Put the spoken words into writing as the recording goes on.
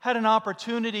Had an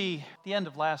opportunity at the end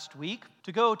of last week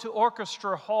to go to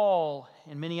Orchestra Hall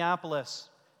in Minneapolis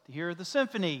to hear the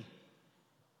symphony.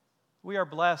 We are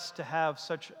blessed to have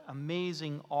such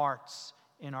amazing arts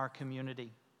in our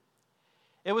community.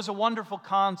 It was a wonderful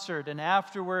concert, and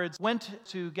afterwards went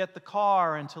to get the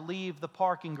car and to leave the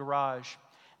parking garage.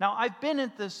 Now, I've been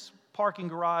at this parking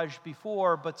garage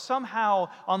before, but somehow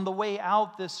on the way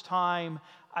out this time,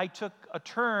 I took a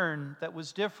turn that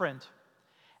was different.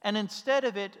 And instead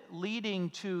of it leading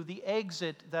to the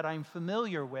exit that I'm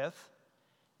familiar with,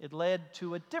 it led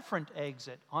to a different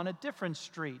exit on a different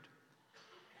street.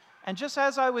 And just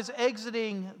as I was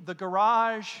exiting the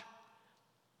garage,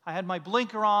 I had my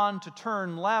blinker on to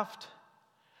turn left.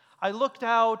 I looked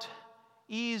out,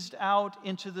 eased out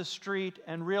into the street,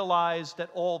 and realized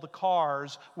that all the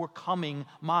cars were coming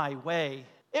my way.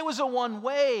 It was a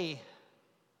one-way.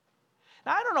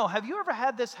 Now, I don't know, have you ever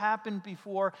had this happen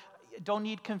before? Don't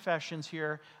need confessions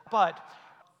here, but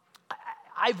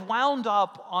I've wound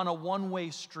up on a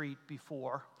one-way street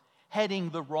before, heading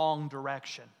the wrong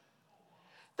direction.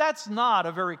 That's not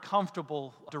a very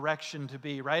comfortable direction to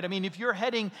be, right? I mean, if you're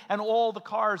heading and all the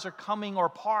cars are coming or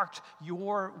parked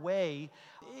your way,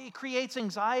 it creates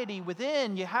anxiety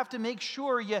within. You have to make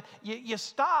sure you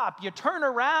stop, you turn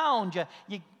around,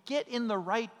 you get in the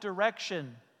right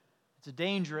direction. It's a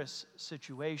dangerous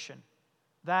situation.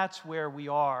 That's where we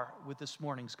are with this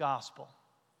morning's gospel.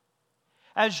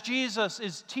 As Jesus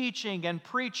is teaching and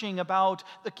preaching about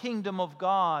the kingdom of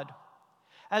God,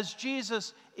 as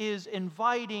Jesus is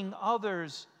inviting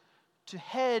others to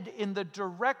head in the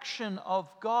direction of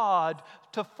God,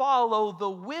 to follow the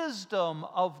wisdom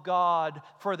of God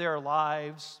for their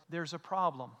lives, there's a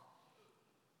problem.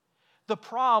 The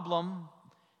problem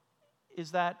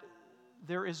is that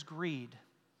there is greed.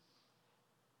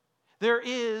 There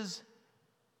is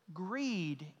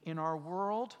greed in our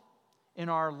world, in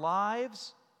our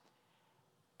lives,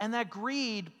 and that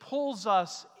greed pulls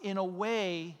us in a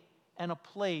way and a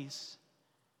place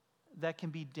that can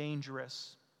be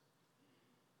dangerous.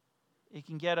 It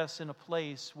can get us in a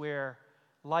place where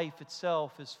life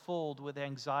itself is filled with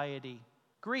anxiety.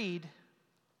 Greed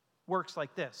works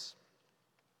like this: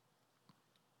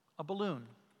 a balloon.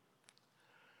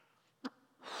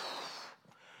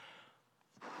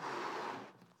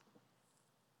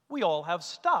 We all have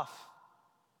stuff,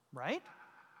 right?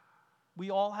 We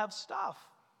all have stuff.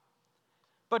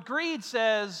 But greed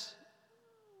says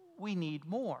we need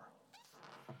more.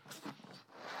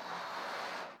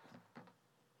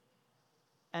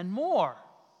 And more.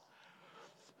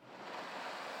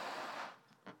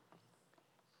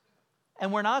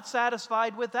 And we're not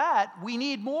satisfied with that. We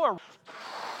need more.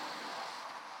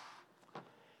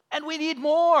 And we need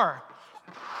more.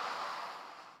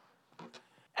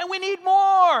 And we need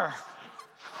more.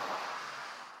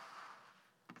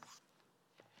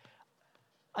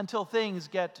 Until things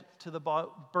get to the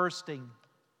bursting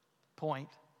point,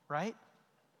 right?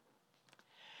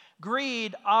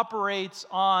 Greed operates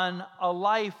on a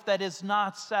life that is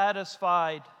not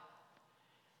satisfied,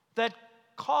 that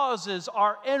causes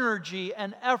our energy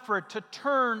and effort to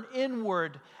turn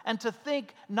inward and to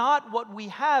think not what we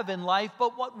have in life,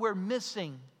 but what we're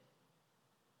missing.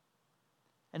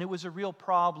 And it was a real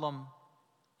problem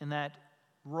in that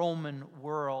Roman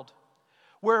world,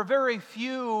 where very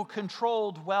few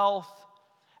controlled wealth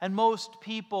and most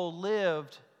people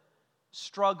lived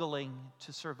struggling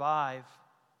to survive.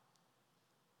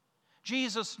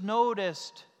 Jesus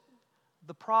noticed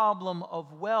the problem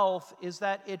of wealth is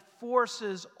that it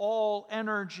forces all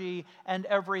energy and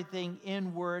everything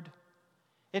inward.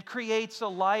 It creates a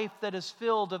life that is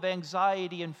filled of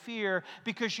anxiety and fear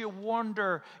because you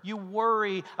wonder, you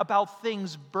worry about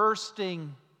things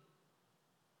bursting,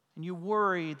 and you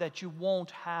worry that you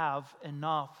won't have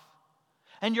enough.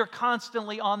 And you're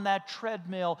constantly on that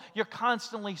treadmill. You're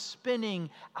constantly spinning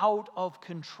out of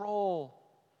control.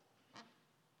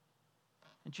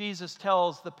 And Jesus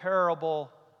tells the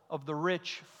parable of the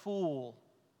rich fool.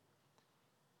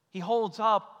 He holds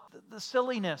up the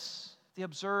silliness, the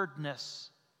absurdness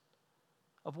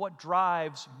of what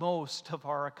drives most of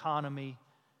our economy.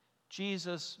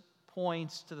 Jesus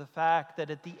points to the fact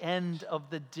that at the end of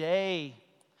the day,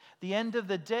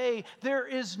 there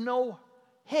is no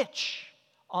hitch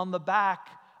on the back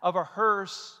of a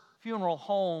hearse. Funeral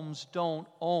homes don't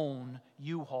own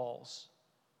U-Hauls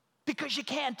because you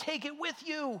can't take it with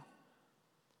you.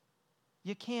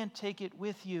 You can't take it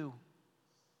with you.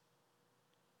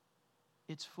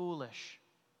 It's foolish.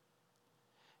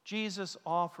 Jesus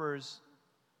offers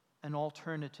an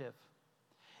alternative.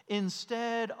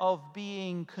 instead of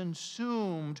being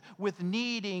consumed with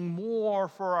needing more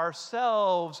for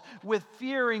ourselves, with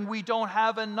fearing we don't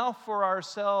have enough for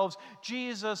ourselves,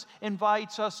 Jesus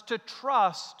invites us to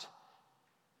trust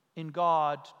in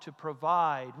God to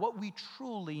provide what we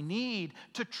truly need,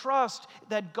 to trust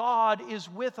that God is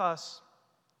with us.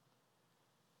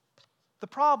 The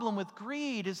problem with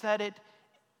greed is that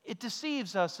it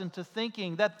deceives us into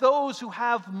thinking that those who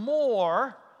have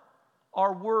more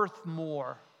are worth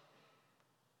more.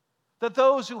 That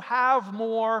those who have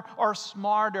more are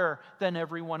smarter than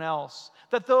everyone else.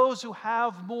 That those who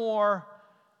have more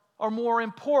are more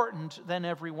important than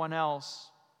everyone else.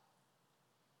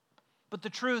 But the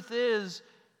truth is,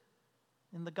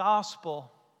 in the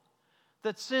gospel,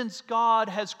 that since God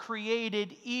has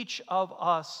created each of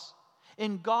us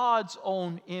in God's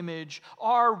own image,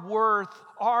 our worth,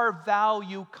 our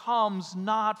value comes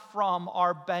not from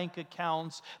our bank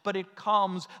accounts, but it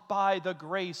comes by the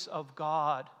grace of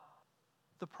God.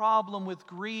 The problem with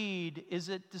greed is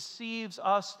it deceives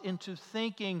us into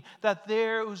thinking that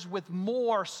those with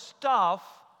more stuff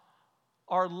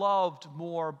are loved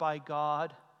more by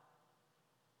God.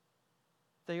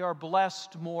 They are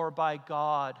blessed more by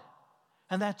God.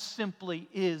 And that simply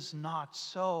is not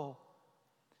so.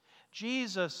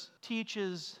 Jesus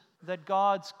teaches that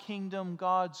God's kingdom,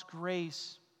 God's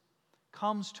grace,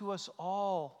 comes to us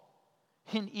all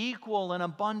in equal and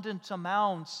abundant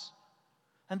amounts,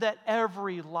 and that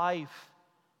every life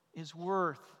is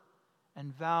worth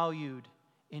and valued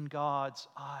in God's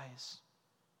eyes.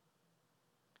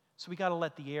 So we got to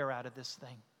let the air out of this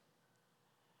thing.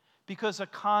 Because a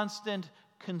constant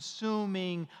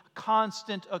consuming,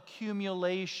 constant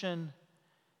accumulation,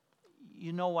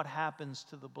 you know what happens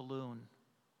to the balloon.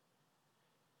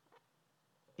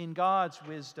 In God's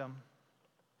wisdom,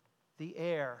 the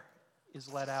air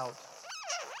is let out.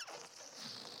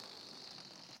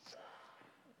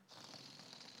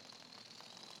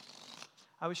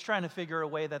 I was trying to figure a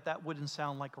way that wouldn't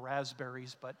sound like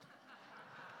raspberries, but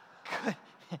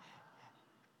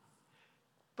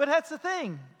but that's the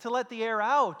thing, to let the air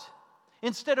out.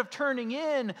 Instead of turning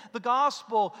in, the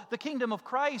gospel, the kingdom of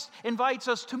Christ, invites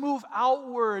us to move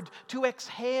outward, to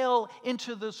exhale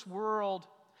into this world.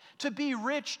 To be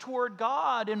rich toward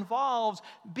God involves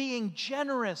being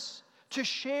generous, to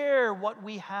share what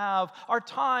we have, our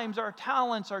times, our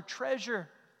talents, our treasure.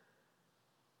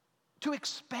 To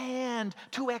expand,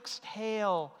 to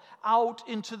exhale out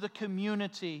into the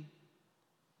community.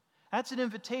 That's an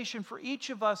invitation for each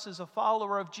of us as a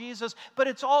follower of Jesus, but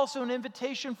it's also an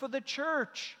invitation for the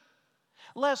church.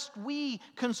 Lest we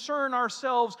concern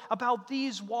ourselves about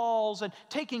these walls and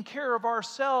taking care of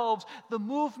ourselves, the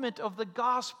movement of the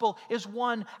gospel is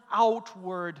one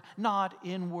outward, not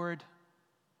inward.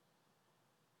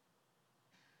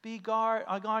 Be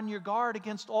on your guard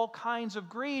against all kinds of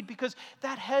greed, because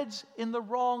that heads in the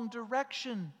wrong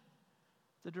direction.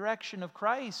 The direction of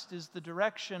Christ is the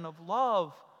direction of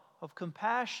love, of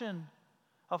compassion,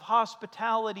 of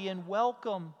hospitality and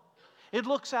welcome. It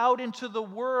looks out into the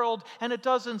world and it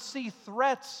doesn't see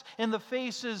threats in the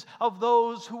faces of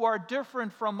those who are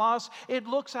different from us. It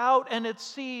looks out and it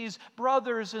sees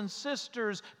brothers and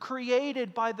sisters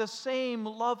created by the same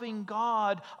loving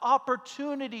God,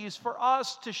 opportunities for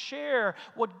us to share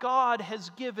what God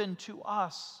has given to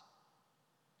us.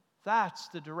 That's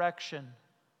the direction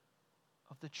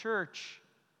of the church.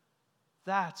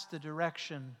 That's the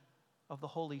direction of the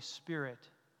Holy Spirit.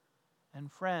 And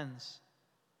friends,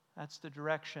 that's the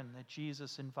direction that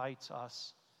Jesus invites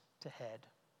us to head.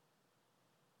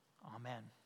 Amen.